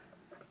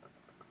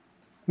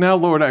Now,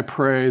 Lord, I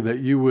pray that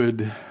you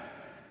would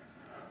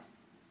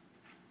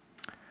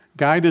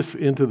guide us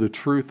into the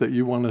truth that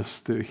you want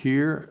us to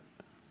hear.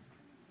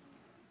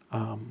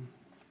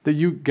 That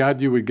you,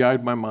 God, you would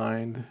guide my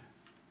mind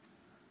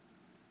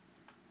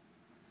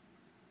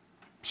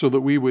so that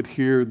we would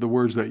hear the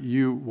words that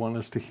you want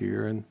us to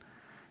hear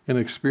and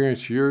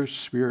experience your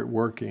Spirit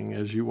working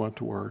as you want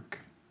to work.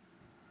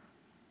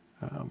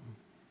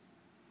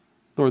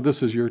 Lord,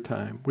 this is your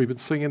time. We've been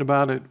singing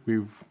about it.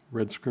 We've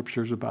read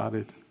scriptures about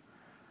it.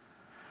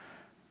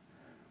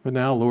 But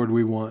now, Lord,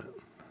 we want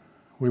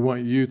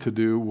you to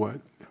do what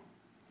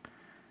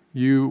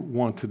you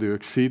want to do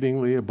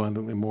exceedingly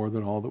abundantly more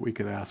than all that we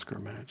could ask or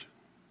imagine.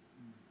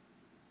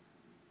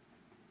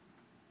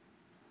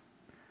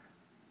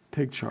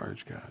 Take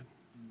charge, God.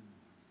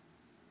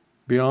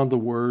 Beyond the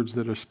words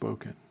that are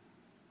spoken.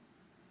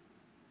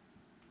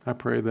 I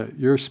pray that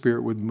your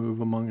Spirit would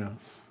move among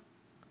us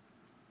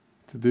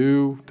to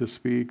do, to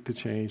speak, to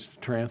change, to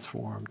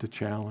transform, to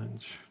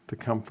challenge, to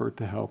comfort,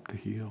 to help, to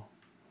heal.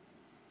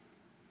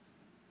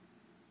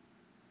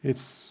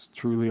 It's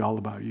truly all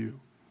about you.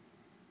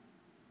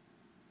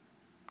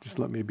 Just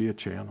let me be a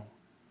channel.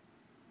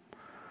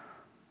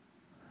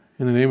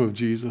 In the name of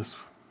Jesus,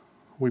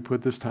 we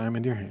put this time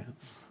in your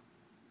hands.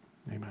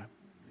 Amen.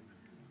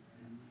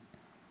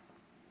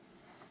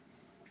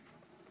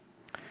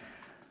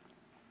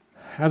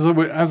 As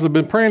I've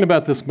been praying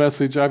about this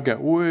message, I've got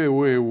way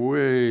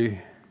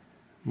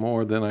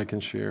more than I can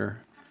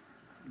share,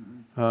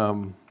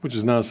 which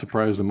is not a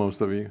surprise to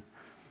most of you.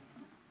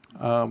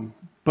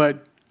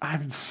 But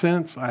I've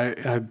sensed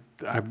God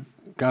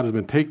has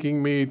been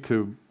taking me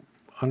to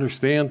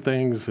understand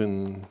things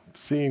and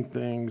seeing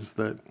things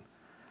that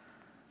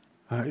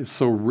is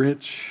so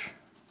rich.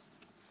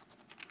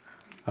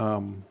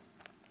 And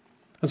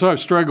so I've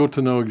struggled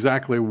to know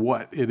exactly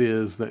what it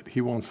is that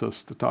he wants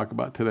us to talk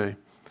about today.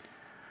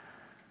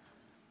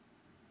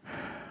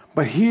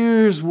 But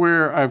here's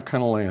where I've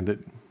kind of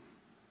landed.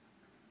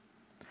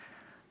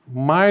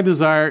 My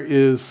desire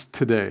is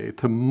today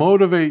to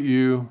motivate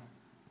you,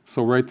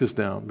 so write this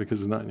down because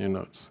it's not in your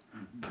notes,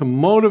 to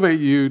motivate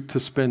you to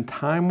spend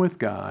time with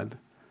God,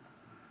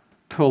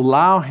 to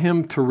allow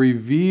him to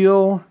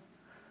reveal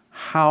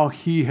how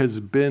he has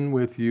been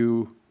with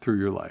you through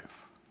your life.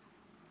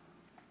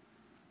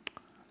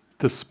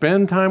 To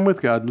spend time with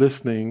God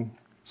listening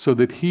so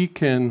that he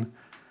can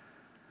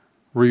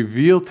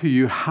reveal to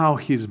you how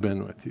he's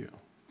been with you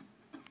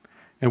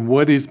and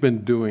what he's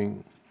been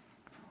doing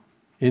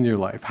in your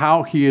life,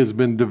 how he has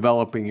been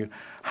developing you,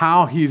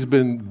 how he's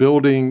been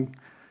building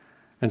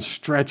and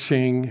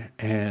stretching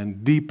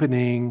and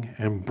deepening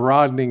and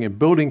broadening and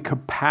building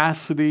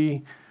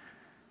capacity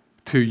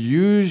to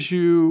use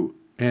you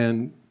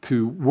and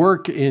to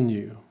work in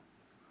you.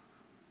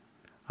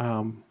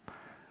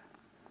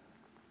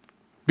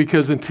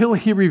 Because until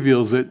he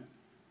reveals it,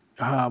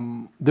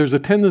 there's a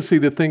tendency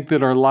to think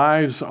that our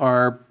lives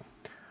are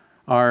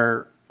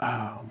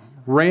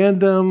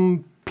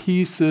random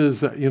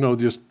pieces.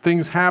 Just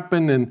things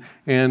happen,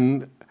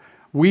 and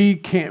we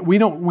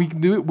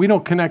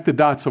don't connect the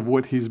dots of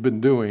what he's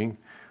been doing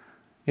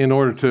in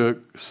order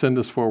to send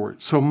us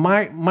forward. So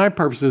my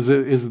purpose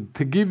is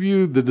to give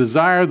you the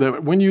desire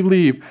that when you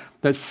leave,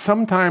 that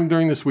sometime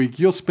during this week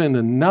you'll spend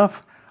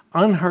enough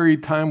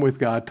unhurried time with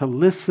God to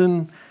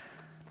listen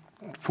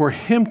for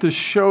him to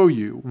show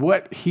you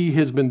what he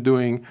has been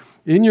doing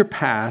in your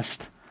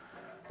past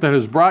that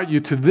has brought you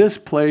to this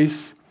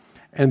place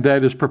and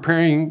that is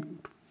preparing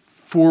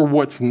for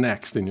what's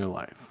next in your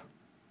life.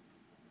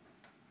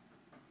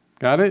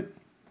 Got it?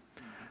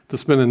 To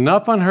spend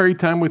enough unhurried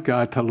time with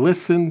God to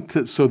listen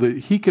to, so that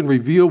he can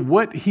reveal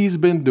what he's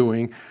been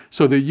doing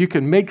so that you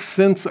can make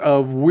sense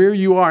of where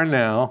you are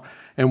now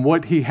and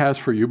what he has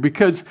for you.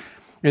 Because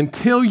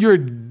until you're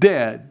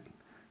dead,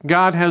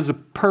 God has a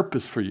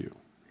purpose for you.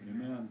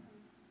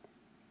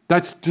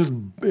 That's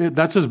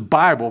just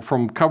Bible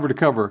from cover to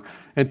cover.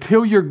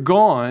 Until you're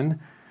gone,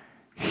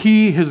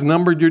 he has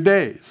numbered your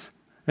days.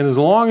 And as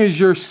long as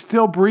you're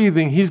still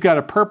breathing, he's got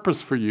a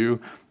purpose for you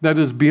that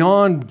is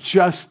beyond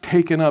just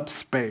taking up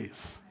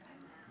space.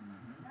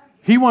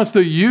 He wants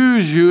to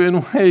use you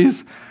in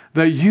ways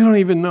that you don't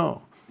even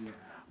know.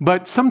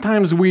 But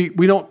sometimes we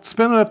don't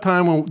spend enough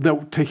time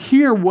to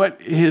hear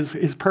what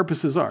his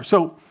purposes are.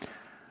 So,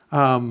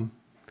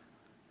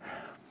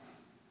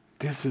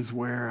 this is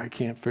where I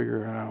can't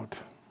figure out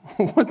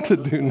what to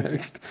do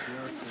next.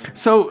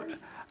 So,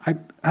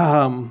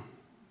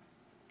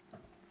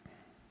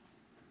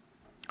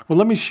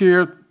 let me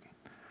share.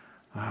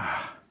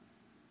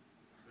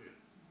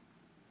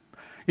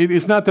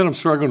 It's not that I'm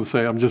struggling to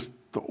say, I'm just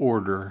the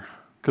order,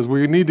 because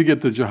we need to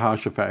get to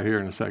Jehoshaphat here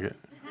in a second.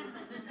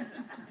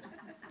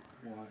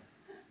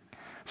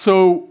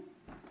 So,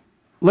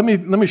 let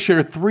me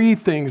share three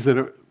things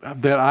that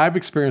I've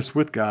experienced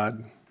with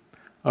God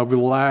over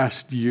the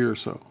last year or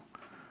so.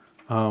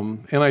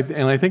 And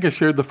I think I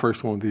shared the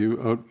first one with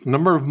you. A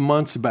number of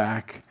months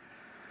back,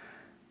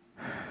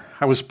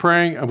 I was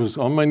praying. I was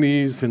on my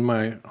knees in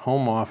my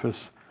home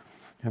office,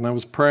 and I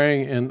was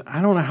praying, and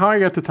I don't know how I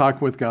got to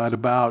talk with God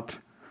about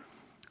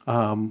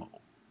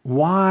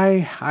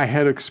why I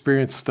had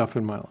experienced stuff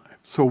in my life.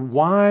 So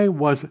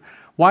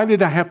why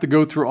did I have to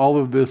go through all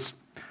of this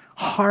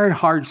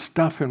hard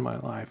stuff in my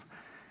life?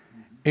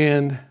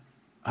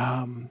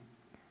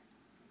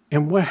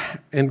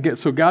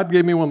 So God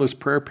gave me one of those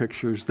prayer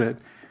pictures that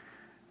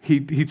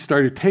He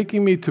started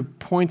taking me to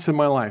points in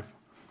my life.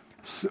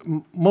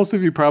 So, most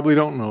of you probably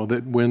don't know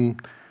that when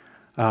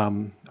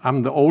I'm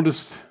the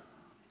oldest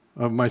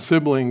of my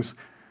siblings,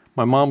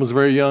 my mom was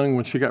very young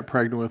when she got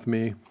pregnant with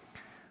me.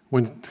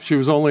 When she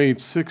was only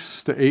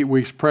 6 to 8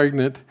 weeks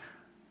pregnant,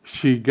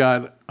 she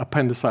got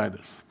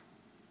appendicitis.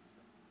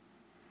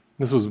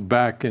 This was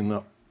back in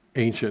the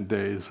ancient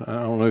days. I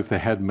don't know if they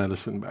had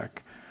medicine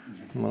back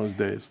in those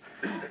days.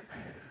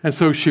 And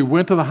so she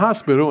went to the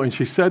hospital and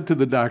she said to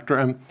the doctor,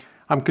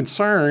 I'm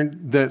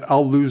concerned that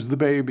I'll lose the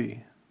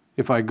baby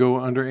if I go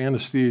under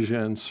anesthesia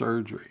and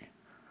surgery.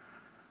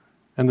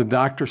 And the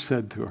doctor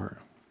said to her,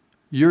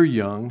 "You're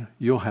young,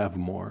 you'll have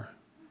more."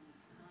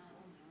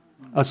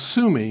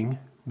 Assuming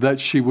that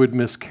she would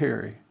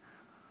miscarry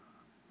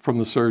from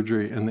the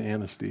surgery and the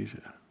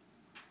anesthesia.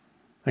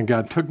 And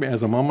God took me,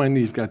 as I'm on my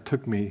knees, God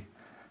took me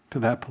to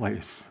that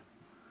place.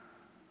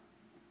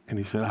 And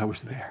He said, I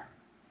was there.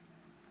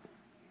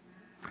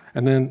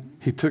 And then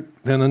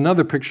then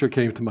another picture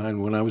came to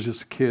mind when I was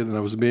just a kid and I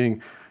was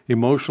being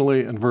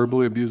emotionally and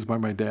verbally abused by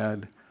my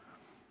dad.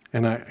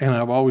 And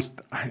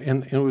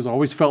it was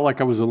always felt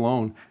like I was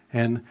alone.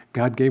 And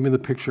God gave me the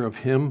picture of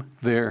Him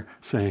there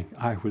saying,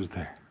 I was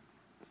there.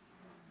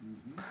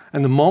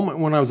 And the moment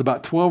when I was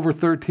about 12 or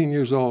 13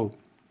 years old,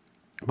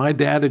 my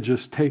dad had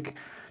just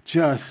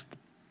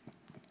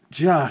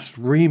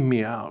reamed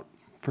me out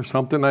for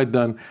something I'd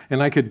done.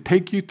 And I could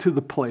take you to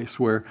the place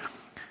where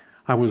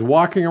I was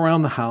walking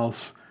around the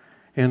house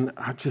and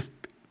I just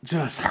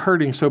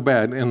hurting so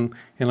bad. And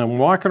I'm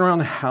walking around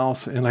the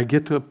house and I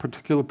get to a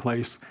particular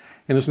place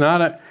and it's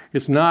not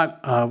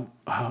an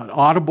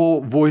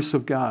audible voice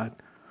of God.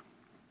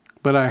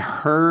 But I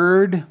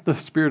heard the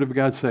Spirit of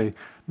God say,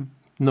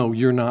 no,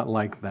 you're not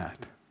like that.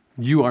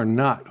 You are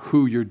not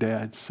who your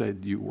dad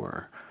said you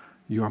were.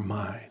 You're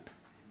mine.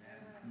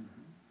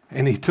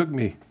 And He took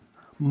me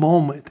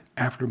moment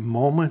after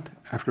moment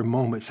after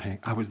moment saying,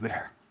 I was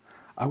there.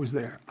 I was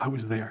there. I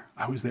was there.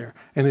 I was there.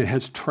 And it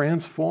has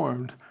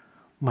transformed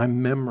my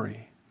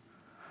memory.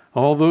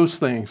 All those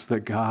things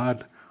that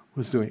God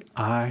was doing,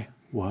 I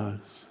was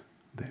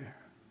there.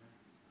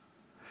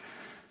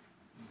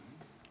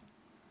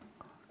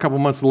 A couple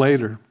months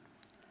later,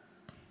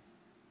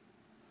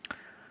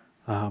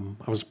 I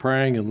was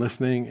praying and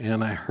listening,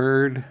 and I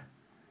heard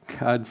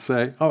God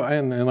say,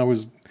 and I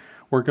was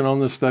working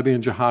on this study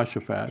in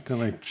Jehoshaphat,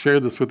 and I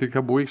shared this with you a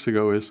couple weeks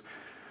ago, is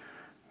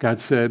God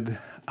said,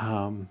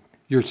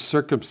 your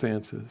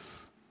circumstances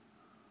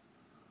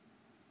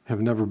have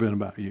never been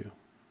about you.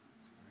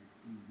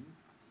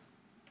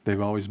 They've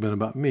always been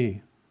about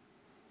me,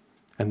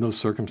 and those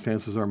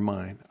circumstances are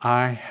mine.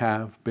 I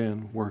have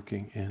been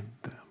working in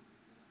them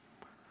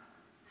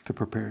to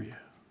prepare you.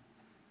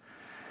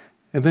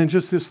 And then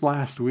just this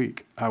last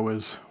week, I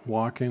was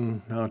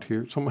walking out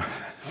here.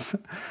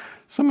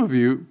 Some of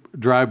you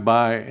drive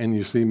by and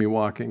you see me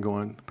walking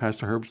going,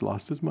 Pastor Herb's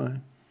lost his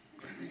mind.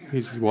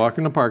 He's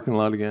walking the parking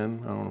lot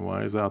again. I don't know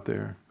why he's out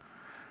there.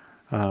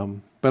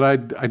 But I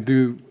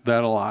do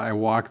that a lot. I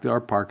walk to our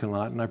parking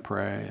lot and I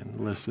pray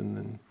and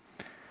listen.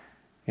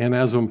 And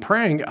as I'm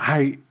praying,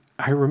 I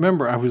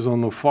remember I was on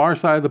the far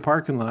side of the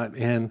parking lot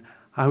and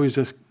I was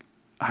as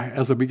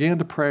I began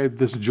to pray,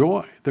 this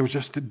joy, there was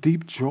just a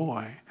deep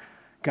joy.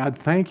 God,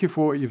 thank you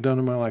for what you've done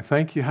in my life.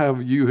 Thank you how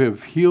you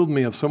have healed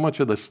me of so much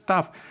of the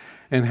stuff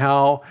and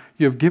how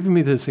you have given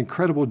me this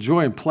incredible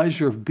joy and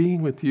pleasure of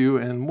being with you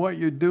and what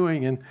you're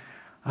doing. And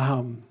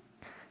I'm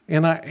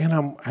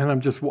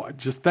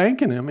just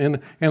thanking Him.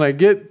 And I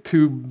get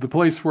to the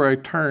place where I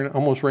turn,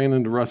 almost ran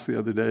into Russ the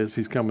other day as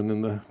he's coming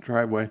in the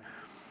driveway.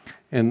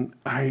 And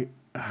I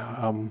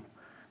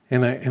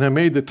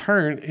made the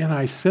turn and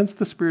I sensed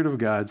the Spirit of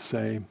God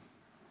say,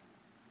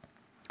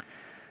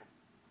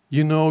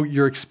 you know,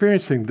 you're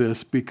experiencing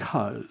this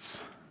because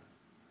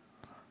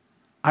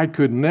I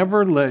could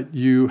never let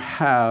you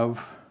have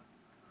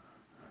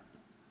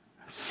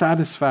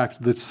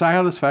the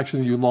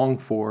satisfaction you long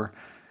for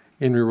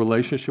in your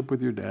relationship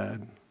with your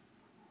dad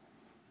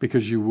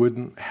because you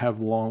wouldn't have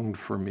longed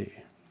for me.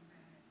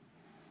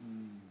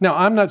 Now,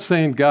 I'm not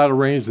saying God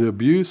arranged the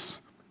abuse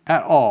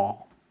at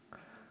all.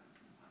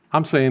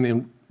 I'm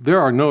saying there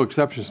are no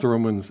exceptions to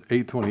Romans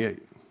 8:28.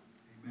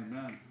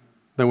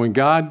 That when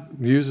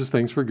God uses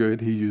things for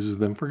good, He uses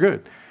them for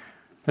good.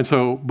 And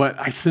so, but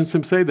I sensed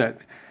Him say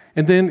that.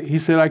 And then He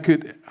said I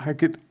could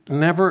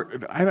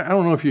never, I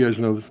don't know if you guys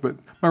know this, but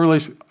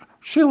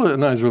Sheila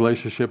and I's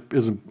relationship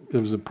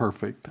isn't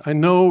perfect. I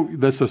know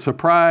that's a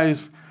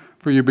surprise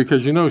for you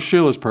because you know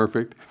Sheila's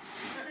perfect.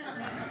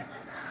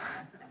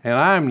 And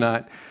I'm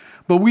not.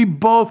 But we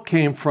both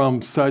came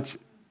from such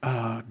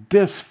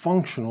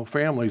dysfunctional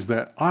families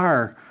that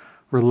our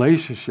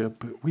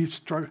relationship, we've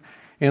struggled.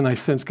 And I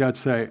sense God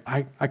say,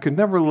 I could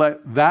never let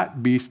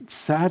that be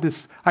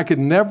satisfied. I could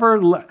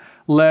never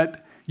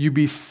let you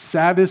be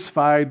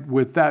satisfied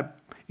with that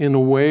in a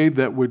way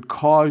that would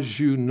cause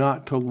you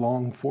not to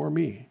long for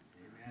me.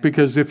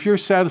 Because if you're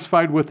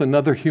satisfied with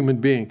another human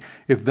being,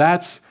 if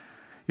that's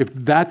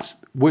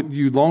what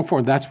you long for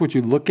and that's what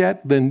you look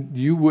at, then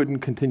you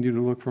wouldn't continue to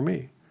look for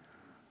me.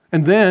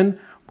 And then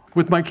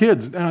with my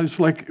kids, it's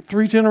like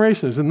 3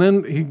 generations. And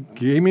then he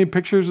gave me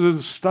pictures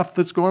of stuff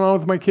that's going on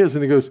with my kids.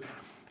 And he goes,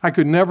 I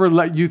could never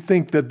let you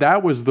think that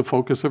that was the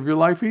focus of your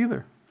life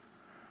either.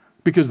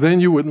 Because then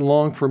you wouldn't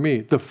long for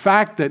me. The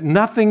fact that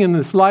nothing in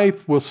this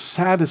life will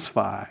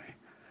satisfy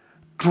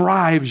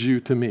drives you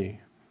to me.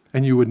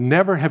 And you would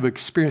never have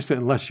experienced it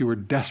unless you were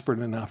desperate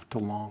enough to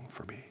long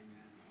for me.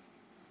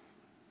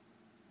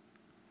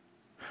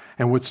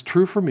 And what's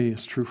true for me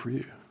is true for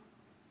you.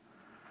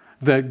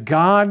 That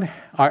God,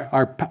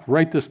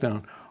 write this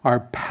down,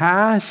 our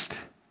past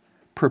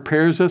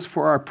prepares us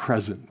for our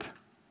present.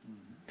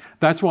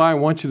 That's why I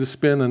want you to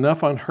spend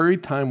enough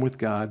unhurried time with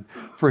God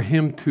for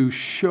Him to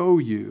show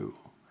you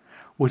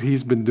what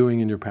He's been doing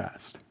in your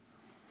past.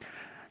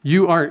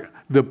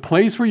 The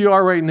place where you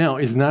are right now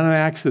is not an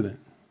accident.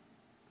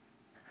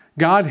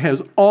 God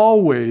has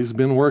always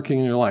been working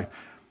in your life.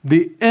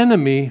 The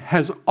enemy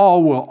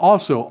will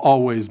also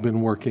always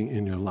been working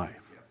in your life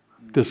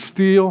to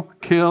steal,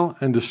 kill,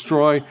 and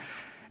destroy.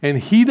 And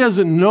he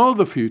doesn't know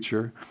the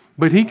future,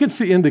 but he can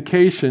see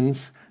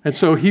indications, and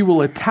so he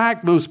will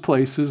attack those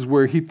places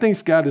where he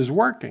thinks God is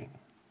working.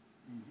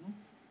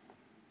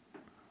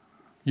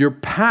 Your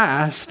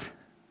past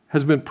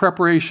has been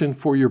preparation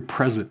for your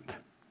present.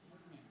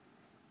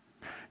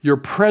 Your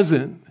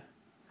present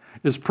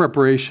is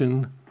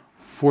preparation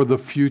for the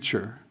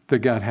future that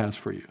God has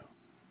for you.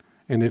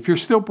 And if you're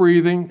still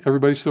breathing,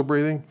 everybody still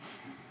breathing?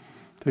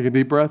 Take a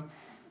deep breath.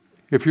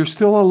 If you're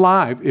still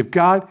alive,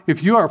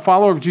 if you are a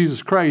follower of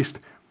Jesus Christ,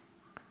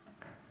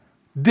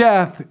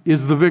 death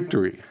is the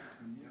victory.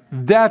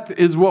 Death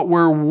is what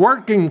we're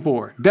working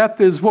for.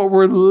 Death is what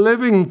we're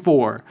living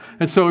for.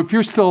 And so if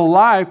you're still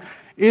alive,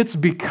 it's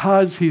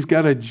because He's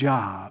got a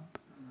job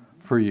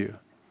for you.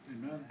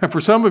 Amen. And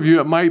for some of you,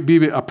 it might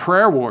be a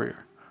prayer warrior.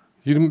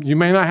 You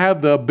may not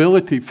have the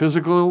ability,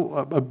 physical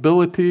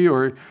ability,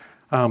 or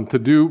to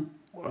do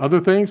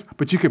other things,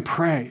 but you can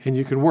pray and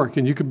you can work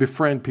and you can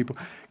befriend people.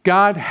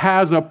 God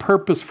has a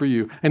purpose for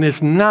you, and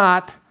it's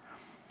not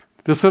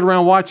to sit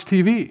around and watch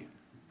TV.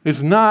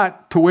 It's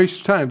not to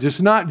waste time.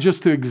 It's not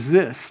just to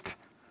exist.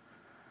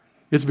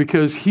 It's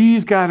because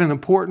He's got an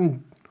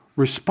important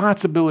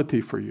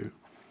responsibility for you.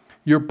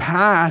 Your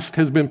past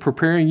has been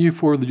preparing you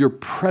for your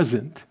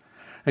present,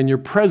 and your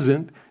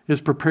present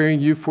is preparing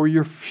you for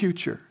your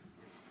future.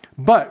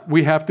 But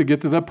we have to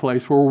get to that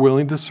place where we're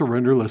willing to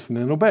surrender, listen,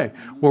 and obey.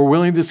 We're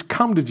willing to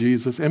come to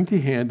Jesus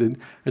empty-handed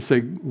and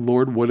say,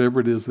 Lord,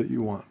 whatever it is that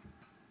you want.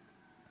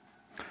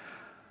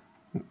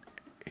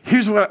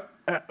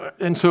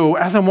 And so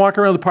as I'm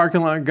walking around the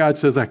parking lot, God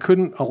says I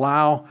couldn't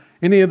allow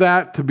any of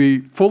that to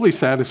be fully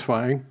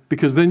satisfying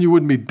because then you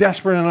wouldn't be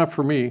desperate enough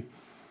for me.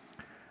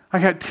 I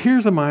got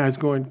tears in my eyes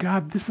going,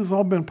 God, this has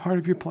all been part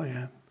of your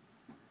plan.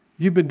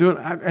 You've been doing,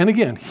 and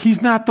again,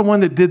 He's not the one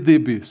that did the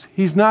abuse.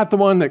 He's not the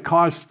one that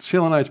caused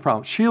Sheila and I's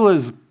problems. Sheila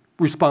is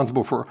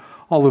responsible for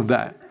all of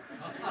that.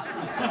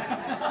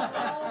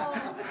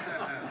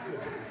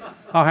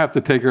 I'll have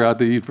to take her out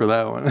to eat for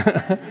that one.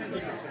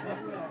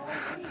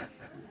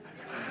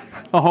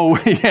 Oh,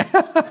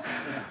 yeah.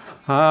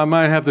 I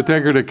might have to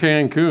take her to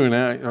Cancun,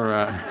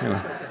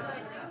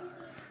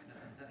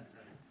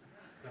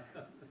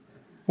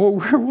 Well,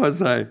 where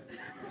was I?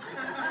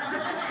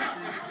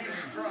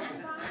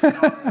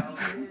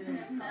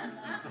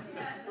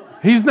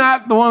 He's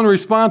not the one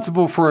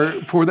responsible for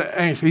the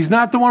angst. He's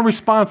not the one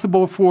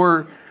responsible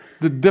for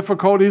the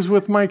difficulties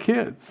with my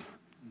kids.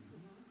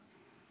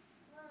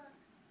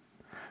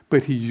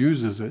 But He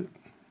uses it.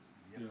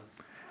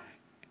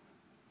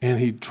 And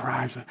He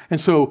drives it.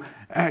 And so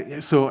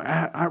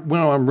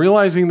when I'm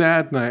realizing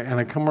that, and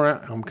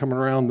I'm coming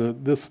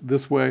around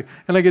this way,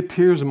 and I get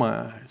tears in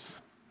my eyes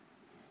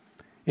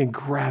in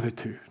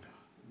gratitude.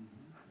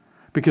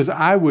 Because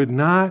I would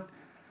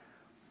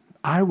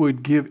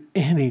give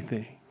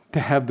anything to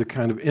have the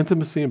kind of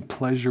intimacy and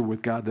pleasure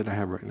with God that I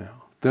have right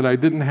now, that I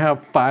didn't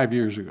have 5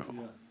 years ago.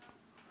 Yes.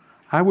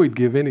 I would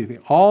give anything.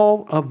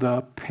 All of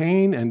the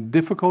pain and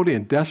difficulty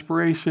and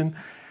desperation,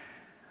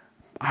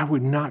 I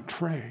would not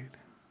trade.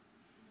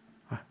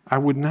 I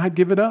would not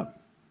give it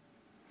up.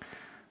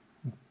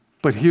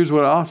 But here's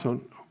what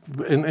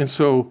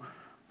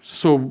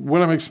so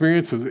what I'm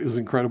experiencing is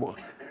incredible.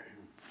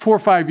 4 or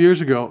 5 years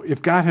ago,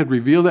 if God had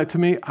revealed that to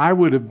me, I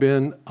would have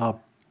been a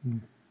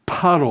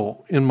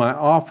puddle in my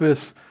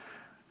office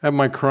at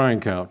my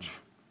crying couch.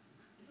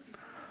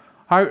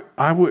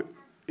 I would.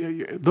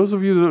 Those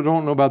of you that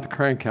don't know about the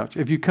crying couch,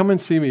 if you come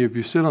and see me, if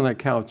you sit on that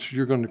couch,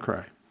 you're going to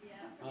cry.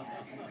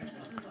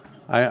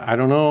 I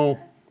don't know.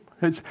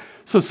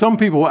 So some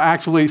people will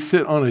actually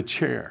sit on a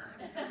chair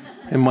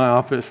in my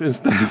office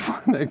instead of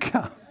on that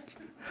couch.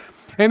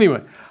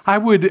 Anyway,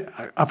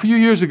 a few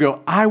years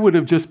ago, I would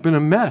have just been a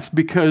mess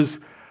because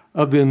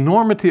of the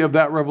enormity of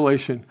that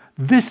revelation.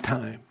 This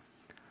time,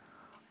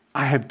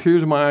 I have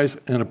tears in my eyes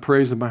and a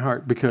praise in my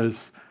heart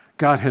because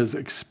God has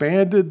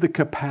expanded the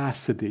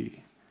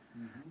capacity.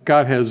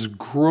 God has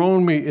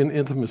grown me in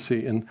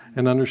intimacy and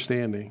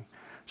understanding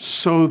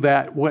so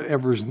that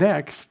whatever's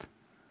next,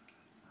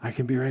 I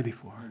can be ready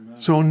for. Amen.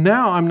 So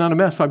now I'm not a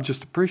mess. I'm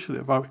just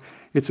appreciative.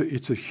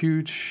 It's a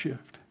huge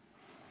shift.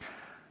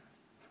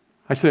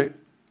 I say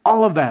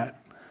all of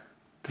that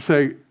to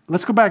say,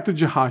 let's go back to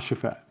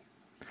Jehoshaphat.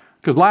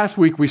 Because last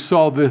week we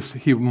saw this,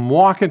 he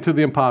walk into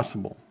the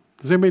impossible.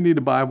 Does anybody need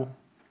a Bible?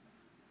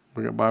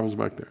 We got Bibles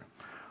back there.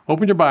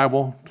 Open your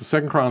Bible to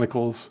 2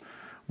 Chronicles.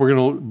 We're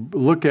going to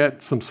look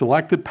at some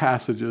selected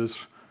passages,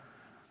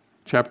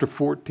 chapter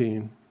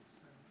 14,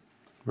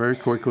 very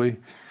quickly.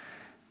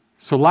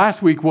 So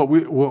last week what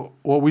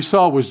we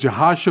saw was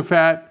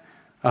Jehoshaphat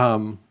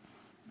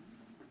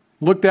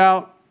looked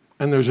out,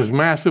 and there's this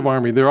massive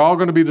army. They're all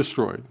going to be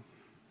destroyed.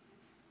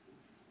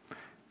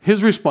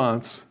 His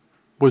response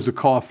was to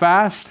call a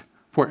fast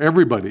for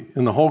everybody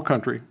in the whole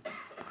country.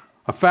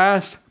 A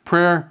fast,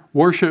 prayer,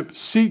 worship,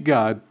 seek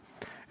God,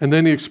 and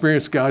then he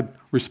experienced God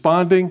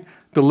responding,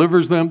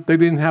 delivers them. They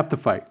didn't have to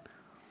fight.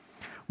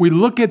 We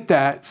look at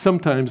that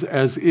sometimes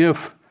as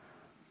if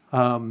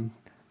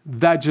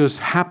that just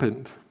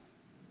happened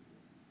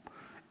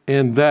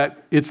and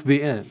that it's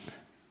the end.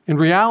 In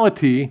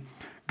reality,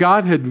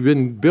 God had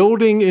been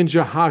building in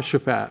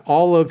Jehoshaphat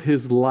all of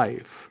his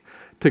life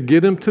to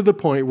get him to the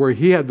point where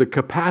he had the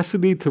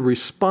capacity to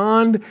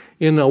respond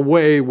in a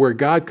way where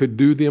God could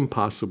do the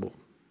impossible.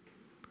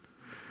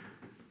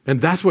 And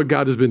that's what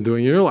God has been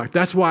doing in your life.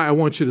 That's why I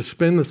want you to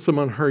spend some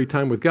unhurried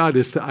time with God,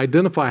 is to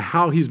identify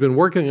how he's been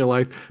working in your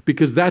life,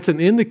 because that's an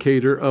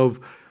indicator of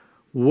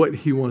what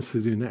he wants to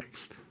do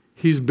next.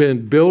 He's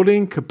been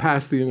building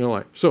capacity in your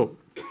life. So,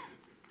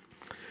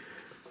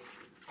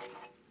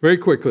 very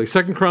quickly,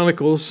 2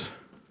 Chronicles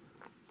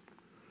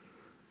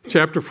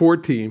chapter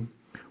 14.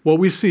 What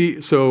we see,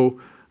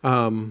 Jehoshaphat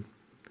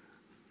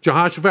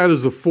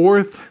is the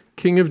fourth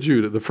king of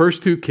Judah. The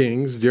first two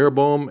kings,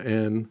 Jeroboam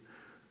and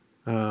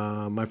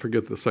I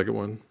forget the second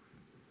one,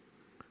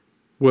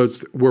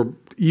 were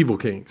evil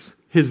kings.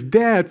 His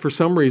dad, for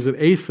some reason,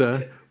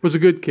 Asa, was a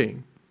good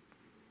king.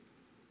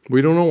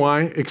 We don't know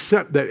why,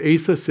 except that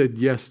Asa said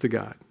yes to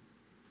God.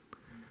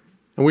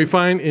 And we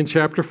find in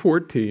chapter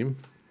 14,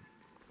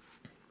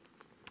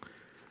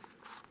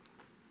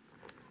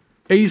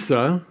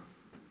 Asa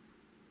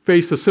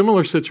faced a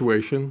similar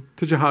situation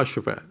to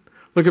Jehoshaphat.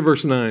 Look at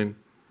verse 9.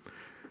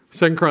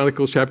 2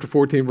 Chronicles chapter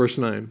 14, verse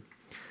 9.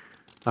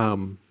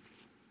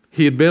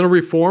 He had been a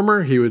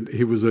reformer. He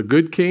was a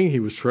good king. He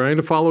was trying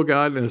to follow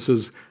God. And it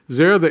says,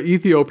 Zerah the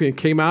Ethiopian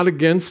came out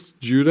against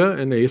Judah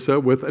and Asa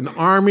with an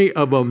army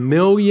of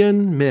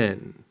 1,000,000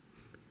 men.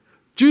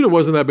 Judah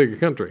wasn't that big a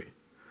country.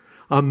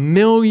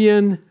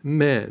 1,000,000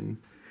 men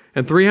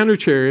and 300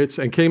 chariots,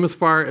 and came as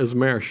far as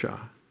Mareshah.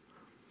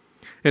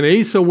 And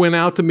Asa went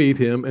out to meet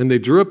him, and they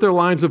drew up their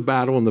lines of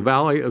battle in the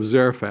valley of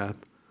Zarephath.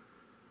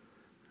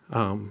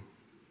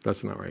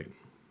 That's not right.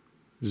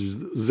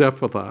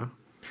 Zephathah.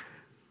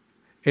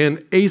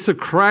 And Asa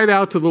cried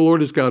out to the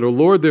Lord his God, O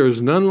Lord, there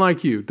is none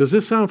like you. Does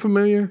this sound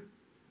familiar?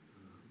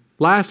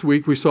 Last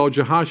week we saw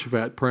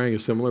Jehoshaphat praying a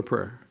similar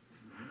prayer.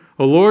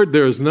 O Lord,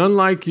 there is none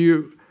like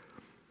you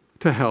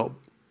to help.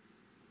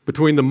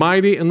 Between the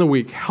mighty and the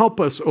weak, help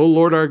us, O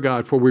Lord our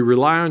God, for we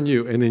rely on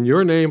you, and in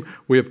your name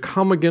we have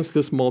come against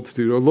this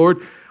multitude. O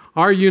Lord,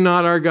 are you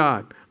not our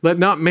God? Let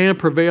not man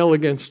prevail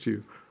against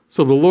you.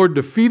 So the Lord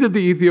defeated the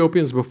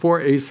Ethiopians before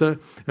Asa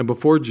and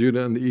before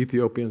Judah, and the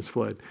Ethiopians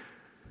fled.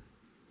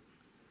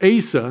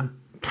 Asa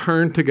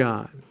turned to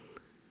God.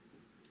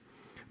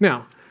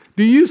 Now,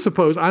 do you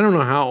suppose, I don't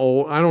know how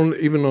old, I don't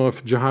even know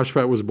if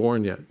Jehoshaphat was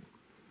born yet.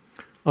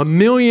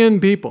 1,000,000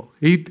 people.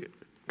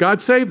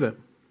 God saved them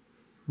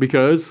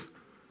because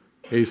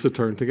Asa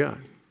turned to God.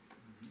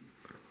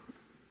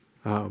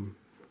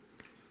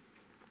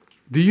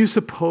 Do you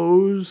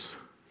suppose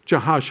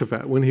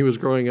Jehoshaphat, when he was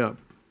growing up,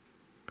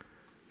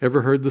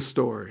 ever heard the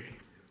story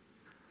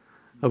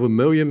of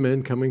 1,000,000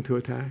 men coming to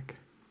attack?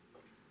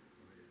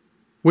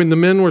 When the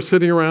men were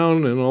sitting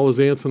around and all his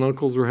aunts and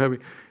uncles were having,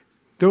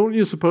 don't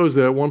you suppose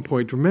that at one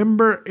point,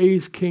 remember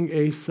King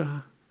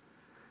Asa?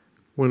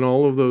 When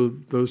all of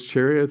those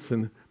chariots,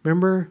 and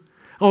remember?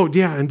 Oh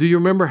yeah, and do you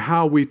remember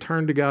how we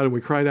turned to God and we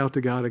cried out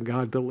to God and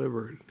God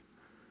delivered?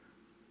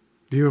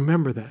 Do you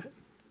remember that?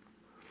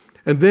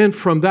 And then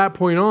from that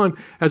point on,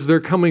 as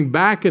they're coming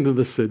back into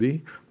the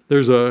city,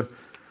 there's a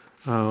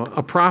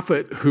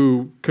prophet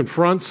who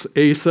confronts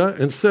Asa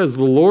and says,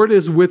 the Lord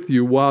is with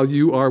you while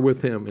you are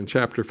with him, in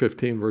chapter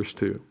 15, verse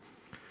 2.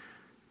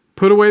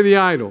 Put away the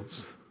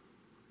idols.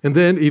 And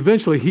then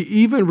eventually he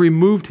even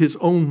removed his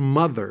own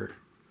mother,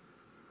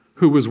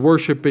 who was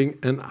worshiping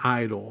an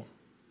idol,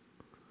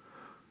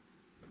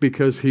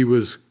 because he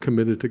was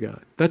committed to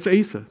God. That's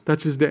Asa.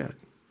 That's his dad.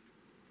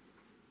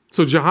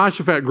 So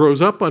Jehoshaphat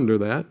grows up under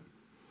that,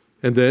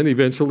 and then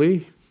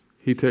eventually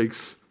he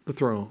takes the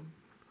throne.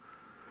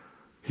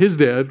 His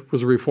dad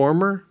was a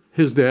reformer.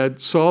 His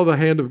dad saw the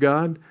hand of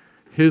God.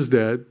 His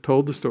dad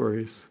told the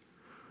stories.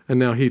 And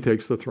now he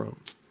takes the throne.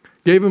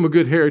 Gave him a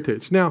good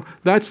heritage. Now,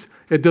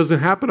 it doesn't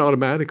happen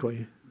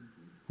automatically.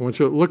 I want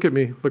you to look at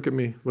me, look at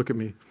me, look at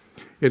me.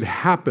 It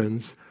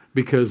happens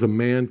because a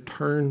man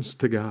turns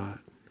to God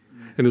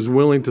and is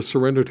willing to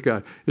surrender to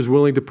God, is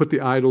willing to put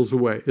the idols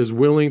away, is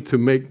willing to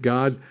make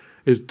God,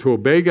 is to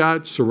obey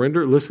God,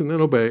 surrender, listen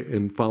and obey,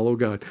 and follow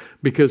God.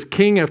 Because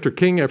king after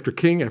king after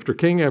king after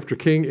king after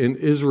king in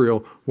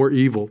Israel were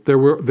evil. There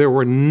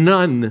were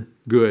none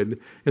good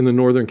in the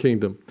northern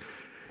kingdom.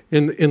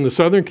 In the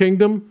southern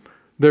kingdom,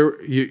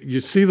 you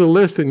see the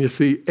list and you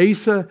see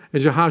Asa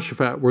and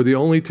Jehoshaphat were the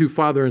only two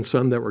father and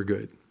son that were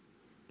good.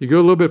 You go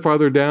a little bit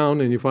farther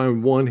down and you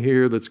find one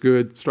here that's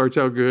good, starts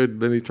out good,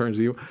 then he turns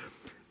evil.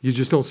 You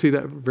just don't see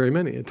that very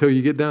many until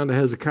you get down to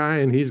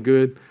Hezekiah and he's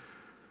good.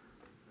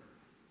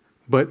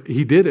 But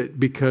he did it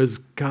because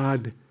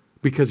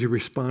he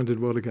responded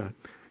well to God.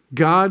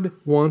 God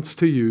wants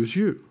to use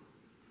you.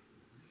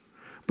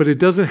 But it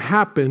doesn't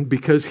happen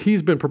because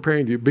he's been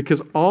preparing you.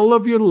 Because all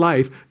of your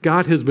life,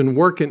 God has been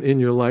working in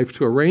your life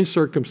to arrange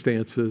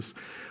circumstances.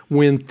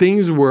 When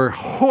things were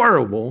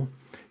horrible,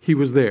 he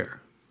was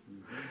there.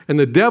 And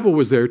the devil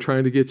was there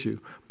trying to get you.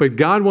 But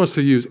God wants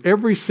to use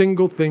every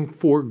single thing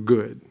for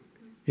good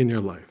in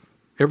your life.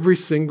 Every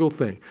single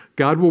thing.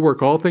 God will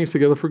work all things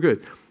together for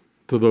good.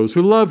 To those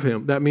who love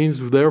him, that means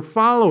they're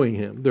following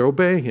him. They're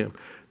obeying him.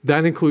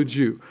 That includes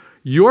you.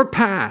 Your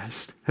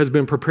past has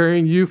been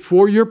preparing you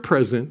for your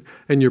present,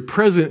 and your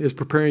present is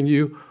preparing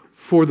you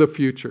for the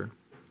future.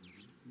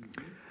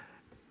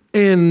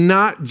 And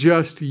not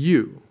just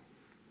you.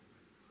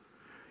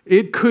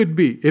 It could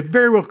be. It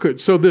very well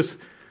could. So this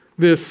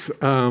thing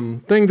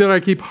that I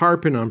keep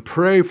harping on,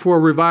 pray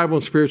for revival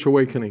and spiritual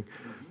awakening,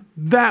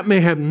 that may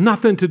have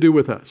nothing to do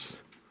with us.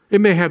 It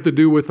may have to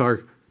do with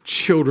our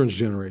children's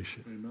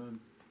generation. Amen.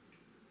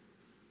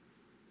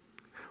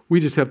 We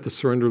just have to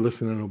surrender,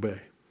 listen, and obey.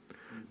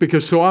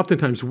 Because so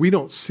oftentimes we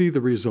don't see the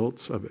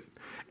results of it.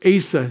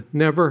 Asa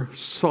never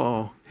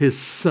saw his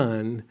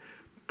son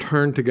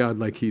turn to God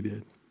like he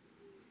did.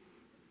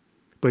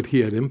 But he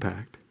had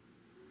impact.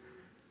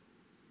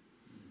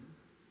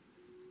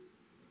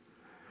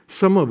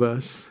 Some of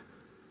us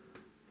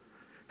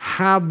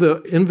have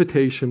the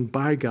invitation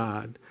by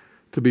God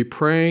to be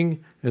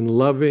praying and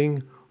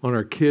loving on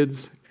our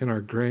kids and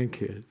our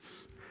grandkids.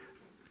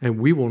 And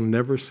we will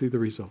never see the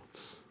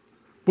results.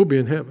 We'll be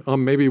in heaven.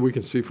 Maybe we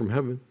can see from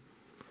heaven.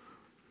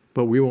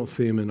 But we won't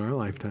see him in our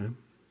lifetime.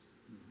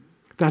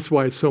 That's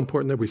why it's so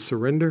important that we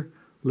surrender,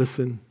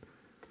 listen,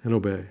 and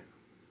obey.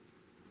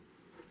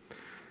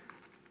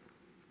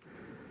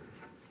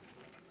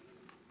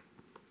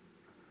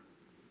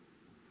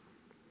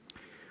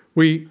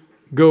 We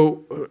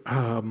go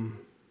a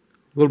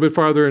little bit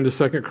farther into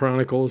 2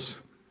 Chronicles,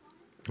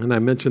 and I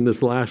mentioned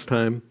this last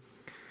time,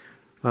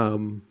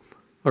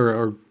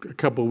 or a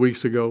couple of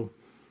weeks ago.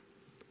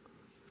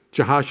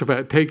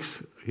 Jehoshaphat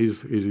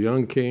he's a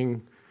young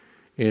king,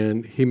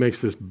 and he makes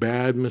this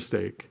bad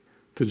mistake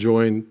to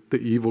join the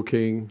evil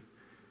king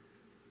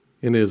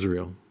in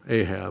Israel,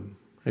 Ahab,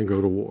 and go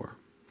to war.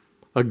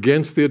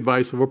 Against the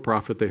advice of a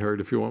prophet they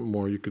heard. If you want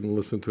more, you can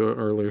listen to an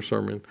earlier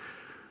sermon.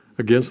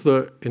 Against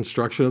the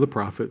instruction of the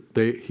prophet,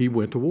 he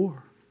went to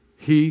war.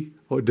 He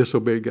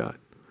disobeyed God.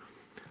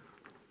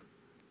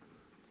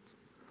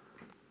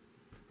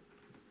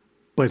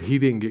 But he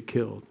didn't get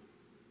killed.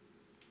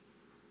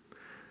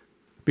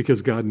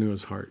 Because God knew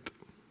his heart.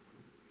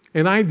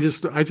 And I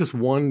just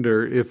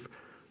wonder if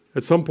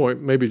at some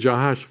point maybe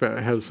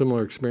Jehoshaphat had a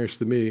similar experience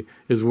to me,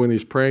 is when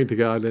he's praying to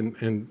God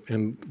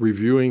and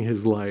reviewing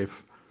his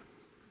life.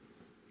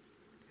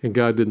 And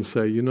God didn't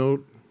say,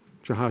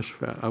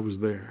 Jehoshaphat, I was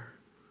there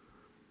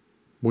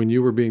when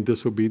you were being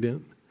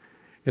disobedient,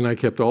 and I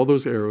kept all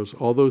those arrows,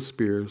 all those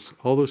spears,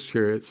 all those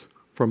chariots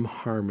from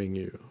harming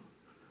you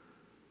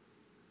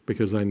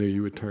because I knew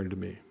you would turn to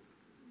me.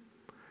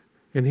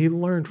 And he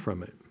learned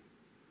from it.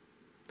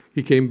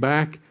 He came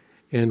back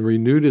and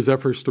renewed his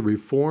efforts to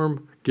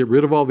reform, get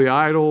rid of all the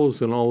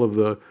idols and all of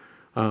the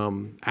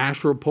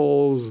Asherah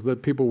poles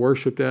that people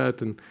worshipped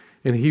at, and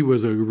he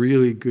was a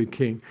really good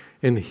king.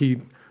 And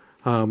he,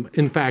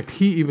 in fact,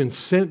 he even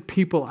sent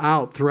people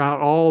out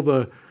throughout all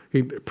the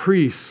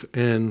priests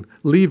and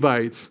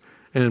Levites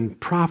and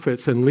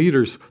prophets and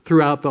leaders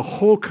throughout the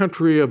whole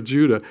country of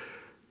Judah,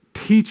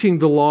 teaching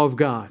the law of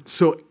God.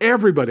 So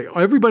everybody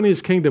in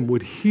his kingdom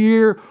would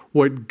hear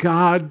what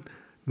God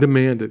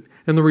demanded.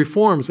 And the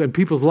reforms and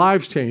people's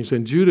lives changed,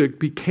 and Judah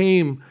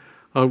became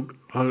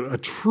a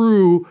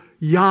true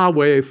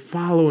Yahweh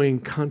following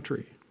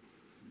country.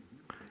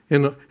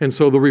 And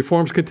so the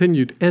reforms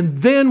continued. And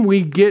then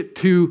we get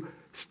to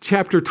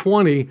chapter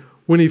 20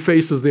 when he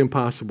faces the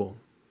impossible.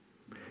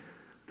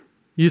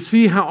 You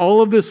see how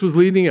all of this was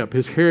leading up,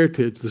 his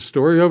heritage, the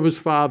story of his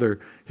father,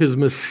 his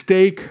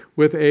mistake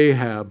with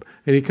Ahab,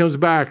 and he comes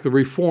back, the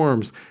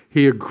reforms,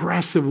 he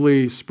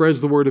aggressively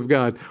spreads the word of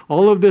God.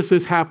 All of this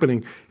is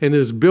happening and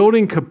is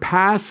building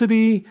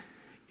capacity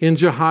in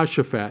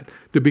Jehoshaphat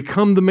to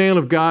become the man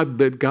of God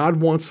that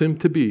God wants him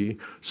to be,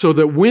 so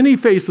that when he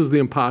faces the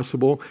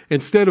impossible,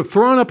 instead of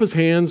throwing up his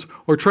hands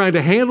or trying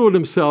to handle it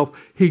himself,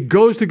 he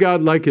goes to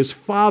God like his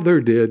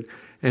father did,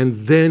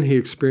 and then he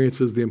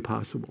experiences the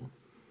impossible.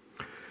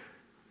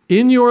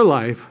 In your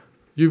life,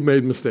 you've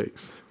made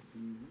mistakes.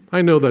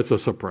 I know that's a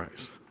surprise,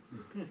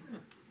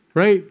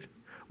 right?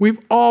 We've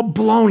all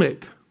blown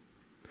it.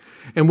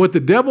 And what the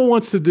devil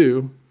wants to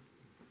do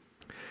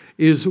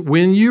is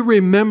when you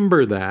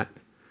remember that,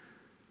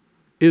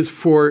 is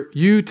for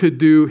you to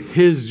do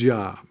his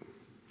job.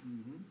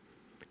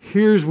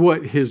 Here's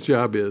what his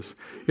job is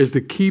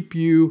to keep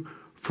you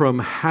from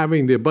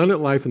having the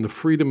abundant life and the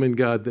freedom in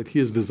God that he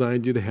has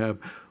designed you to have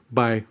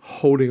by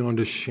holding on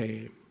to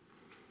shame.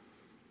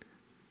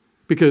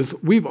 Because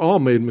we've all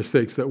made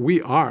mistakes that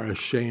we are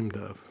ashamed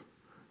of.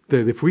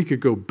 That if we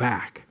could go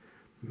back,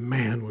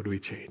 man, would we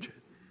change it.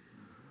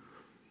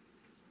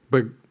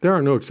 But there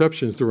are no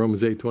exceptions to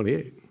Romans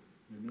 8:28.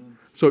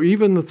 So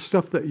even the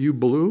stuff that you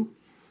blew,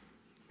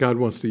 God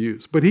wants to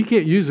use. But he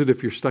can't use it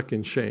if you're stuck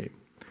in shame.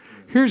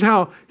 Here's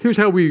how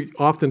we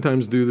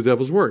oftentimes do the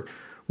devil's work.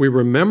 We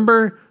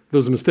remember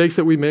those mistakes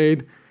that we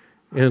made,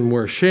 and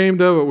we're ashamed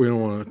of it. We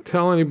don't want to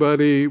tell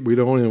anybody. We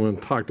don't even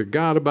want to talk to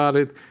God about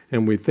it.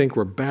 And we think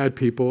we're bad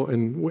people.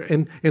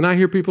 And I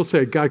hear people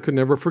say, God could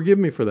never forgive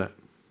me for that.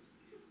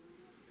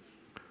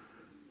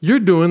 You're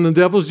doing the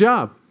devil's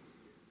job.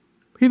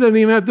 He doesn't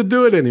even have to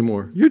do it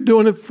anymore. You're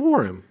doing it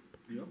for him.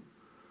 Yep.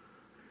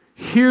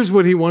 Here's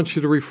what he wants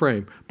you to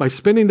reframe. By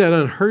spending that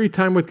unhurried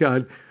time with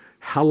God,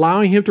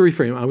 allowing him to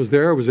reframe. I was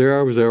there,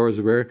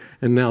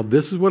 and now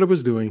this is what I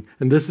was doing,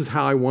 and this is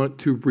how I want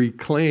to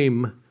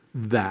reclaim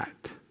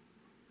that.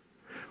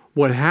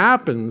 What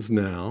happens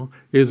now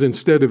is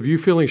instead of you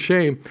feeling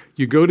shame,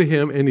 you go to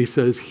him and he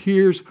says,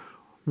 here's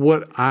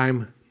what I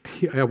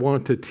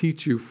want to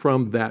teach you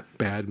from that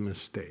bad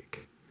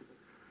mistake.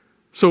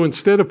 So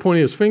instead of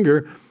pointing his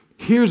finger,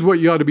 here's what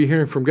you ought to be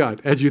hearing from God.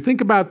 As you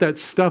think about that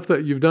stuff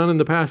that you've done in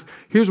the past,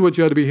 here's what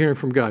you ought to be hearing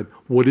from God.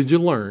 What did you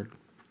learn?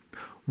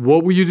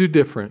 What will you do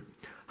different?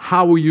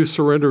 How will you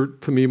surrender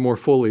to me more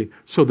fully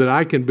so that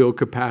I can build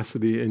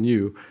capacity in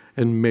you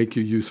and make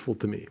you useful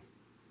to me?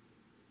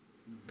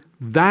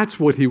 That's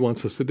what he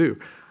wants us to do.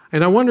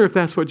 And I wonder if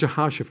that's what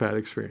Jehoshaphat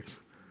experienced.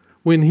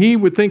 When he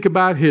would think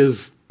about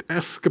his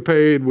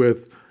escapade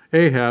with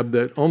Ahab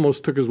that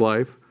almost took his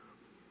life,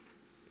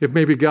 if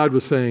maybe God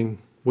was saying,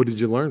 what did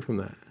you learn from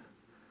that?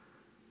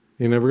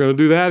 You're never going to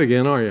do that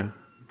again, are you?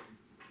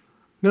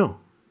 No,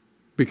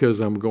 because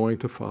I'm going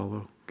to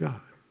follow God.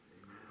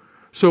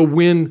 So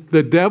when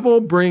the devil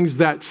brings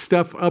that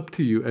stuff up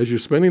to you, as you're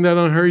spending that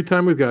unhurried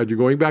time with God, you're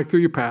going back through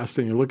your past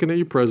and you're looking at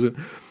your present,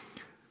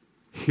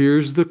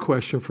 here's the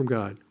question from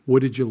God.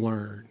 What did you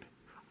learn?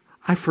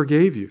 I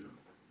forgave you.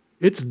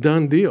 It's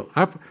done deal.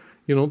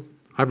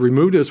 I've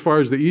removed it as far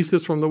as the east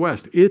is from the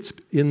west. It's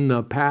in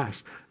the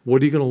past.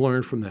 What are you going to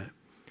learn from that?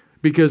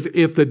 Because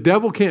if the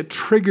devil can't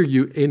trigger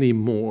you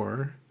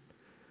anymore,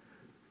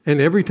 and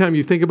every time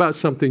you think about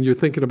something, you're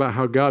thinking about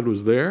how God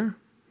was there,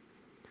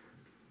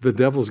 the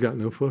devil's got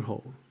no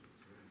foothold.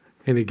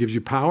 And it gives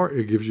you power,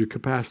 it gives you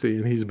capacity,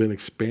 and he's been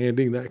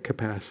expanding that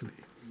capacity.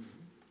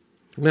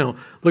 Now,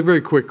 look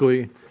very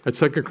quickly at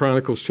 2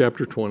 Chronicles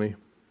chapter 20,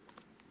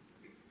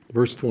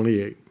 verse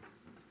 28.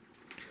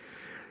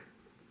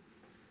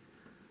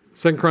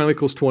 2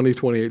 Chronicles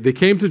 20:28. They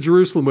came to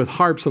Jerusalem with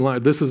harps and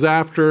lyres. This is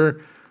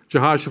after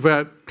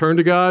Jehoshaphat turned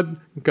to God.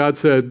 God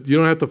said, you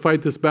don't have to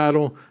fight this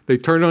battle. They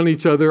turned on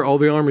each other. All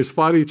the armies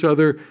fought each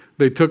other.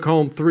 They took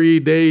home 3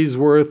 days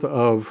worth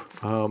of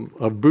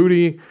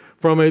booty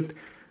from it.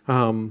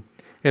 And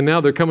now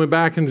they're coming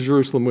back into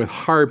Jerusalem with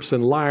harps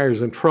and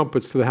lyres and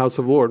trumpets to the house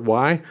of the Lord.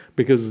 Why?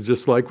 Because it's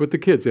just like with the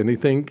kids.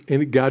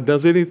 God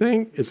does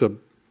anything, it's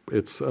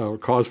a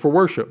cause for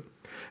worship.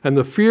 And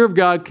the fear of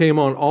God came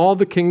on all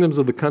the kingdoms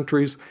of the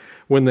countries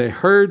when they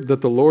heard that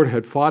the Lord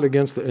had fought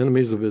against the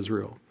enemies of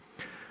Israel.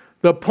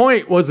 The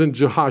point wasn't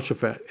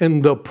Jehoshaphat,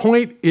 and the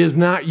point is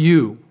not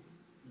you.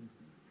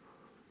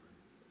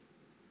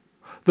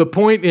 The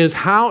point is,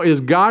 how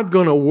is God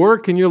going to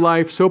work in your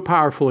life so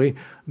powerfully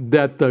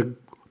that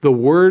the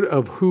word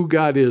of who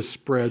God is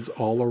spreads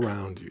all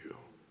around you?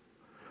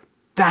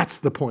 That's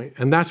the point,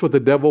 and that's what the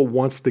devil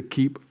wants to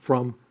keep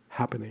from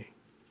happening.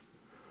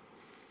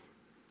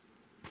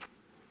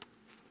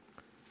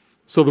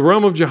 So the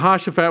realm of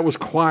Jehoshaphat was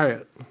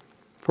quiet,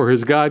 for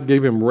his God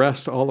gave him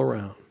rest all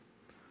around.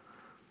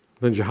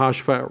 Then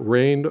Jehoshaphat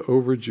reigned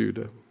over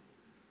Judah.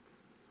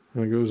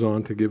 And it goes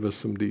on to give us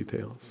some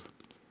details.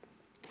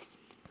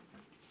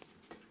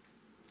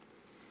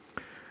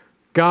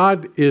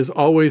 God is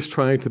always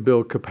trying to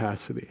build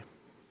capacity.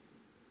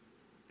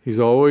 He's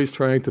always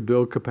trying to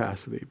build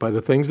capacity by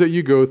the things that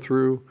you go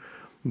through,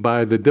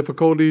 by the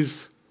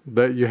difficulties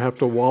that you have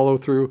to wallow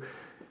through.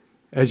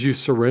 As you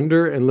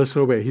surrender and listen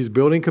to obey, he's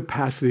building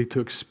capacity to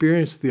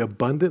experience the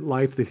abundant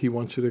life that he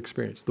wants you to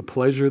experience, the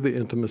pleasure, the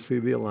intimacy,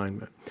 the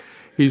alignment.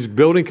 He's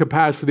building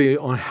capacity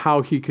on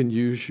how he can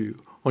use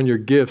you, on your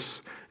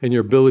gifts and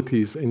your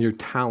abilities and your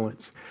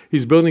talents.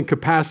 He's building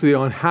capacity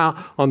on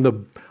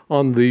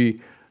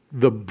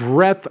the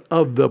breadth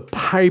of the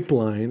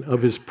pipeline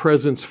of His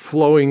presence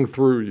flowing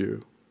through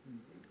you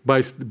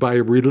by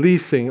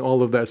releasing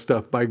all of that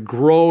stuff, by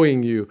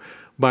growing you,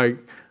 by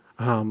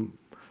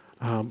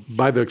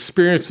the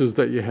experiences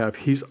that you have.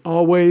 He's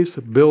always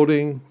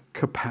building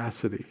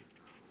capacity.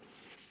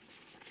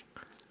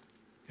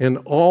 And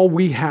all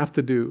we have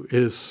to do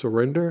is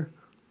surrender,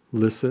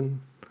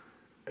 listen,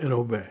 and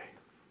obey.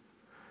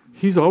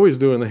 He's always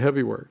doing the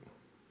heavy work.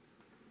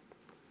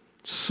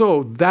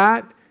 So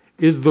that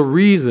is the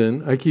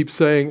reason I keep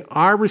saying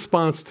our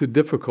response to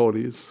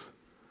difficulties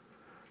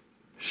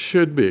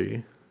should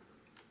be,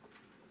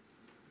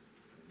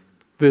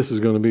 this is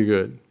going to be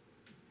good.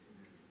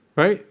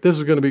 Right? This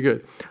is going to be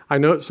good. I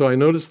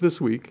noticed this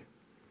week.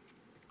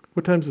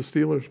 What time's the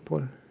Steelers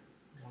play?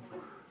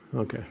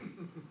 Okay.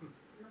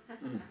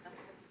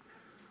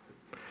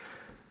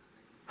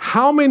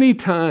 How many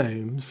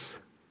times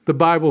the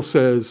Bible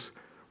says,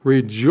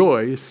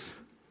 rejoice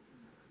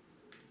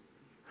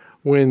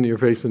when you're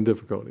facing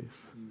difficulties?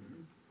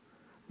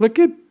 Look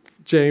at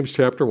James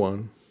chapter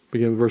 1,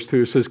 beginning with verse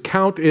 2. It says,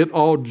 count it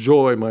all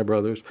joy, my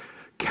brothers.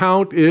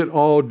 Count it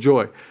all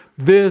joy.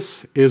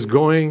 This is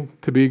going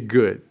to be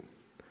good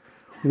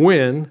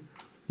when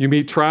you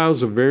meet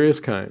trials of various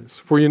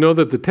kinds. For you know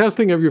that the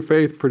testing of your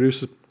faith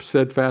produces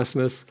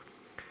steadfastness,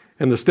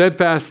 and the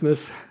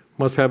steadfastness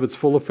must have its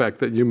full effect,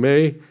 that you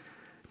may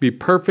be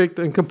perfect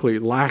and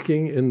complete,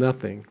 lacking in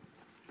nothing.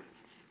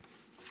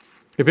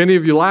 If any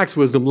of you lacks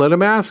wisdom, let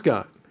him ask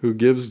God, who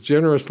gives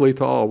generously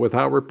to all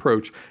without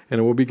reproach, and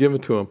it will be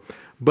given to him.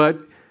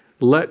 But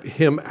let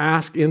him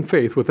ask in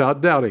faith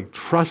without doubting,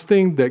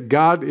 trusting that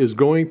God is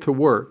going to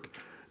work,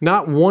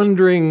 not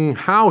wondering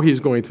how He's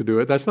going to do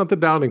it. That's not the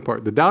doubting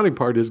part. The doubting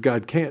part is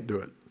God can't do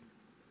it.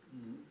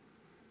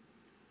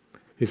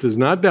 He says,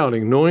 not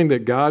doubting, knowing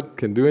that God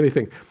can do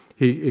anything.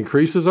 He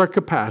increases our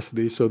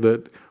capacity so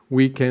that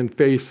we can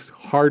face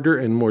harder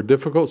and more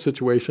difficult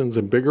situations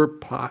and bigger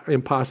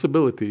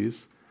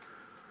impossibilities,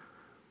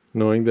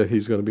 knowing that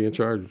He's going to be in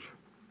charge.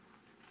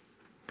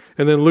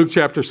 And then Luke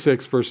chapter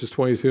 6, verses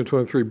 22 and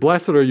 23.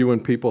 Blessed are you when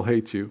people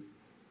hate you.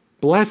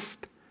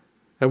 Blessed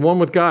and one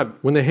with God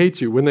when they hate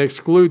you, when they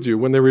exclude you,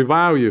 when they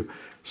revile you,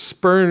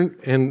 spurn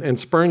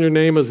your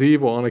name as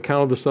evil on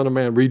account of the Son of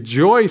Man.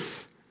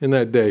 Rejoice in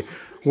that day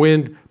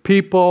when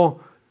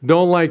people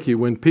don't like you,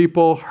 when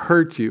people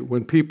hurt you,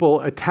 when people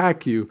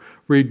attack you.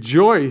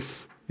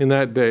 Rejoice in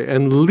that day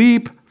and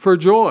leap for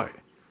joy.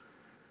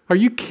 Are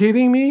you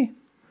kidding me?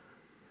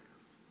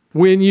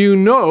 When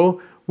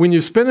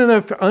you spend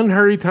enough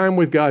unhurried time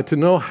with God to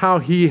know how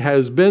He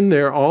has been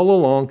there all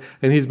along,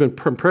 and He's been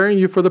preparing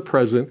you for the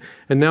present,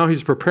 and now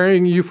He's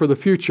preparing you for the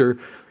future,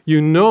 you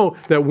know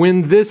that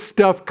when this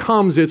stuff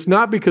comes, it's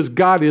not because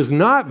God is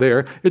not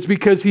there, it's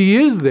because He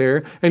is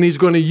there, and He's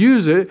going to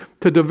use it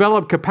to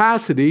develop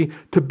capacity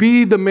to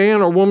be the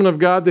man or woman of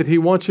God that He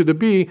wants you to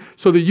be,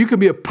 so that you can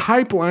be a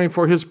pipeline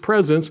for His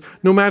presence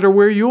no matter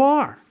where you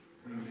are.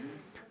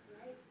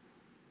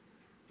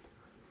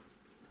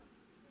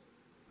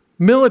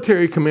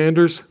 Military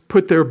commanders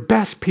put their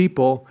best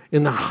people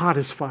in the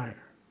hottest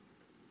fire.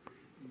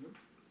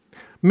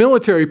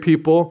 Military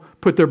people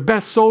put their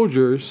best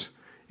soldiers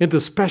into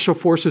special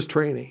forces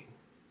training.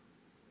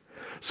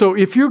 So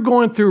if you're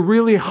going through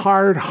really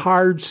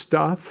hard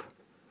stuff,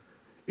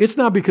 it's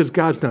not because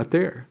God's not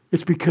there.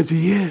 It's because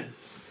He is.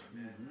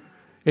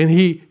 And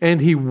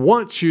he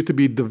wants you to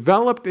be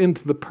developed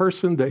into the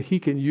person that He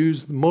can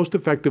use most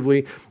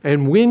effectively.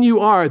 And when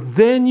you are,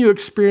 then you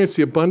experience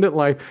the abundant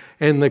life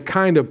and the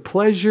kind of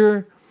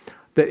pleasure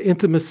that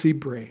intimacy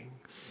brings.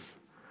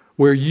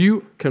 Where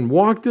you can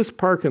walk this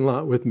parking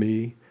lot with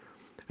me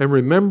and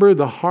remember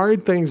the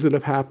hard things that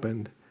have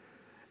happened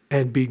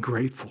and be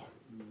grateful.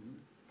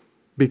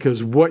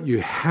 Because what you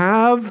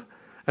have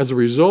as a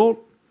result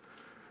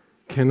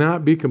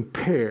cannot be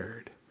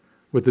compared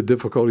with the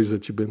difficulties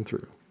that you've been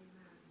through.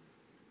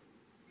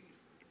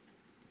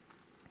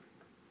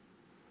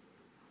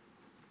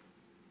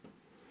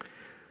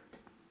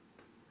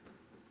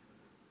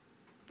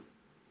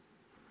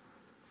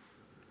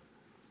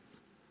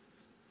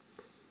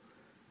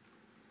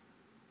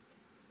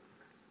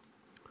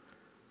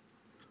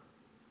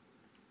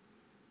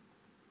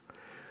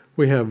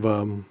 We have,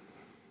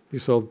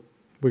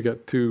 we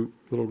got two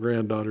little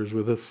granddaughters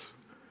with us.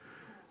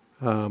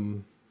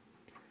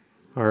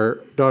 Our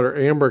daughter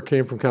Amber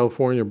came from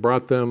California,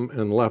 brought them,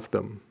 and left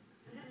them.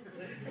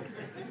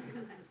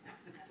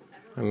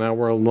 And now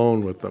we're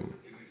alone with them.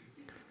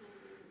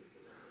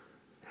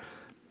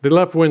 They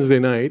left Wednesday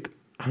night.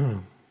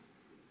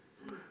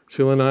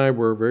 Sheila and I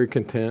were very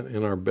content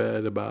in our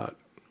bed about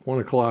 1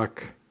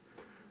 o'clock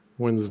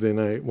Wednesday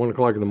night, 1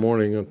 o'clock in the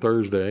morning on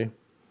Thursday.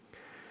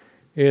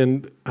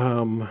 And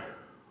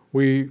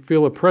we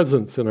feel a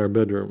presence in our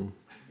bedroom.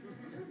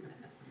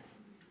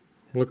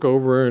 Look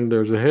over and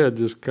there's a head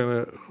just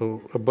kind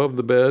of above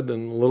the bed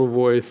and a little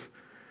voice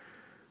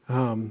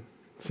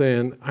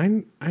saying,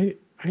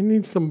 I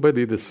need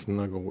somebody to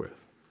snuggle with.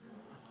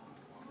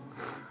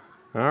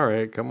 All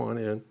right, come on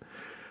in.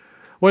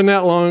 Wasn't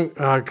that long,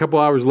 a couple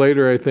hours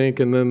later, I think,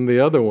 and then the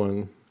other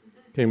one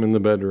came in the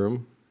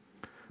bedroom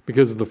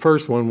because the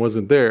first one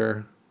wasn't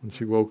there. And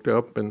she woke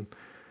up, and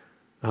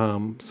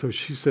so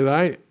she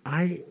said,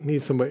 I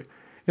need somebody.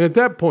 And at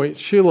that point,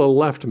 Sheila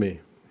left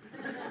me.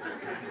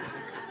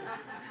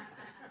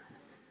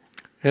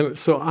 And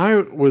so I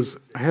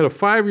had a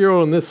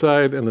 5-year-old on this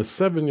side and a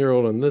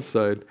 7-year-old on this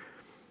side.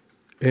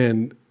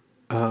 And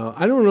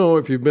I don't know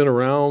if you've been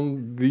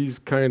around these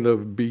kind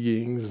of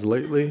beings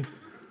lately,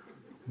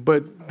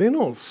 but they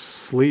don't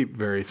sleep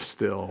very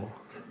still.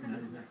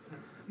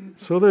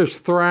 So there's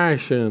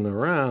thrashing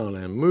around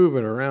and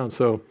moving around.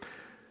 So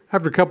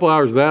after a couple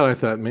hours of that, I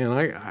thought,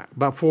 man,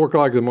 about 4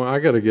 o'clock in the morning, I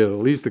got to get at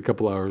least a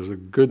couple hours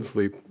of good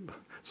sleep.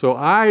 So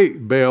I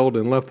bailed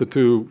and left the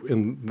two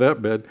in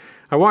that bed.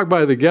 I walked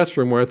by the guest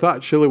room where I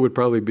thought Sheila would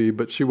probably be,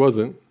 but she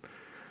wasn't.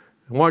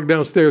 I walked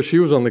downstairs. She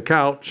was on the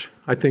couch.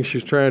 I think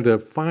she's trying to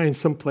find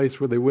some place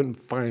where they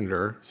wouldn't find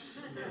her.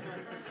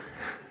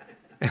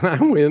 And I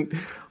went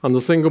on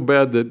the single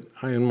bed that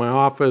in my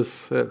office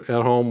at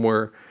home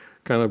where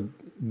kind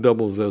of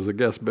doubles as a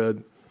guest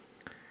bed.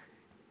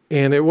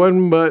 And it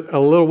wasn't but a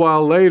little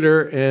while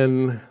later,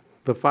 and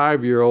the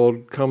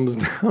 5-year-old comes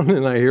down,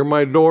 and I hear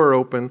my door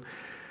open.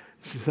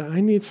 She said, I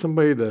need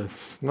somebody to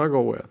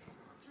snuggle with.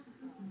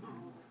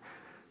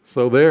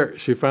 So there,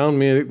 she found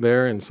me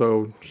there, and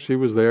so she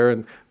was there.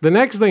 And the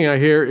next thing I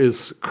hear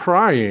is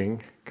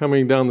crying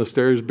coming down the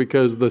stairs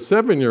because the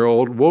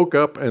 7-year-old woke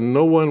up and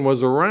no one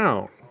was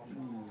around.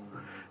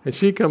 And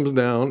she comes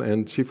down,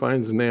 and she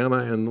finds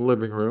Nana in the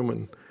living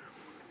room.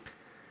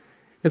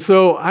 And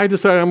so I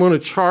decided I'm going to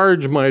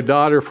charge my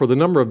daughter for the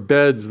number of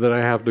beds that I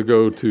have to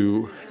go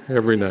to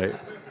every night.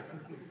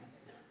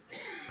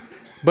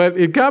 But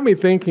it got me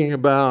thinking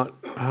about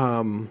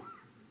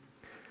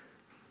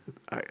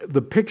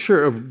the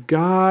picture of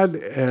God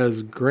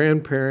as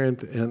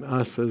grandparent and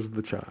us as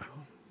the child.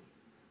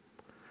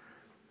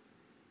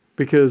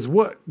 Because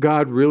what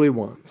God really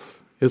wants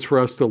is for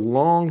us to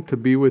long to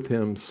be with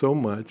Him so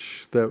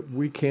much that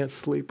we can't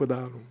sleep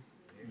without Him.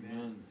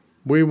 Amen.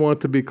 We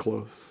want to be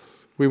close.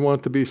 We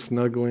want to be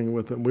snuggling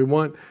with Him. We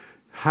want to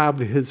have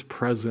His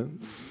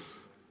presence.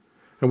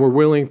 And we're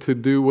willing to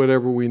do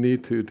whatever we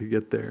need to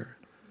get there.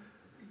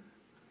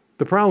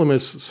 The problem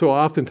is, so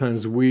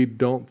oftentimes we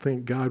don't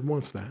think God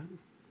wants that.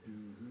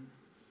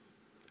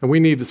 And we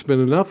need to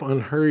spend enough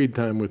unhurried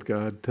time with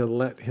God to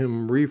let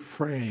Him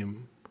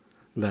reframe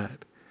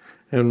that.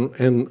 And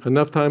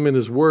enough time in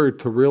His Word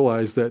to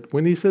realize that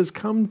when He says,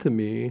 come to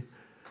me,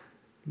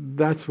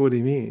 that's what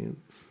He means.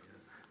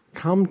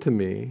 Come to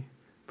me,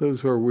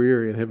 those who are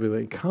weary and heavy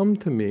laden. Come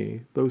to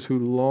me, those who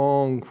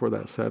long for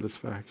that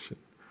satisfaction.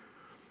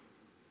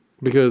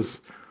 Because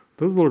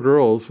those little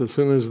girls, as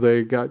soon as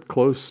they got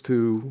close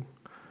to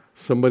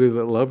somebody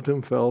that loved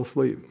Him, fell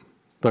asleep.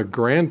 The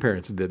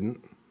grandparents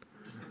didn't,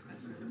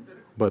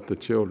 but the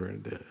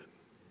children did.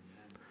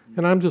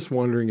 And I'm just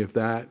wondering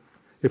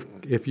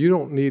if you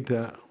don't need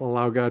to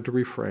allow God to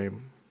reframe,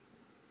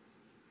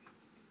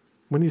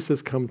 when He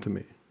says, come to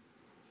me,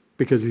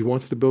 because He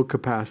wants to build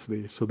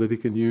capacity so that He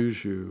can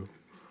use you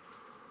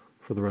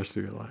for the rest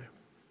of your life.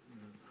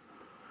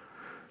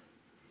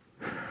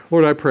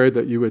 Lord, I pray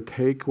that you would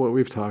take what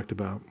we've talked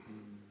about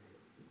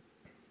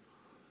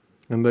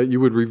and that you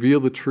would reveal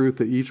the truth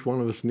that each one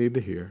of us need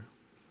to hear.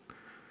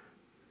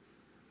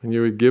 And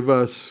you would give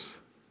us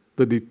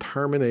the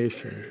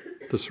determination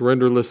to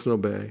surrender, listen,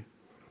 obey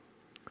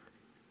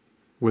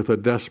with a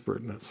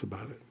desperateness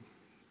about it,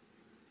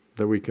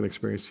 that we can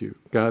experience you,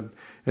 God,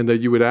 and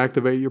that you would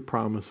activate your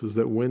promises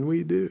that when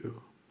we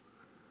do,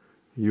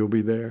 you'll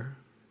be there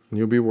and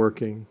you'll be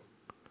working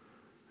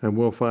and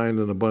we'll find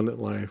an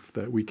abundant life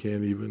that we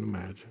can't even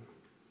imagine.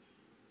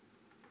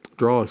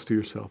 Draw us to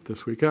yourself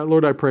this week. God,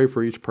 Lord, I pray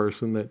for each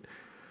person that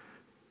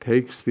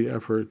takes the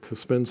effort to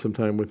spend some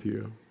time with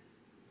you,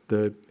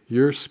 that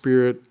your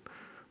Spirit,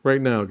 right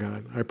now,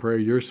 God, I pray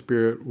your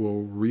Spirit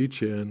will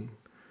reach in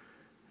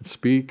and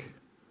speak.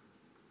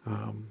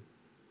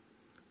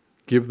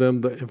 Give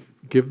them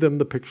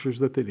the pictures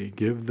that they need.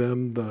 Give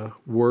them the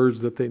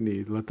words that they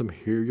need. Let them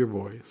hear your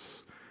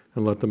voice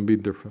and let them be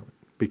different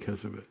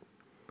because of it.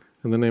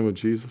 In the name of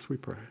Jesus, we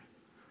pray.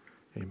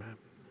 Amen.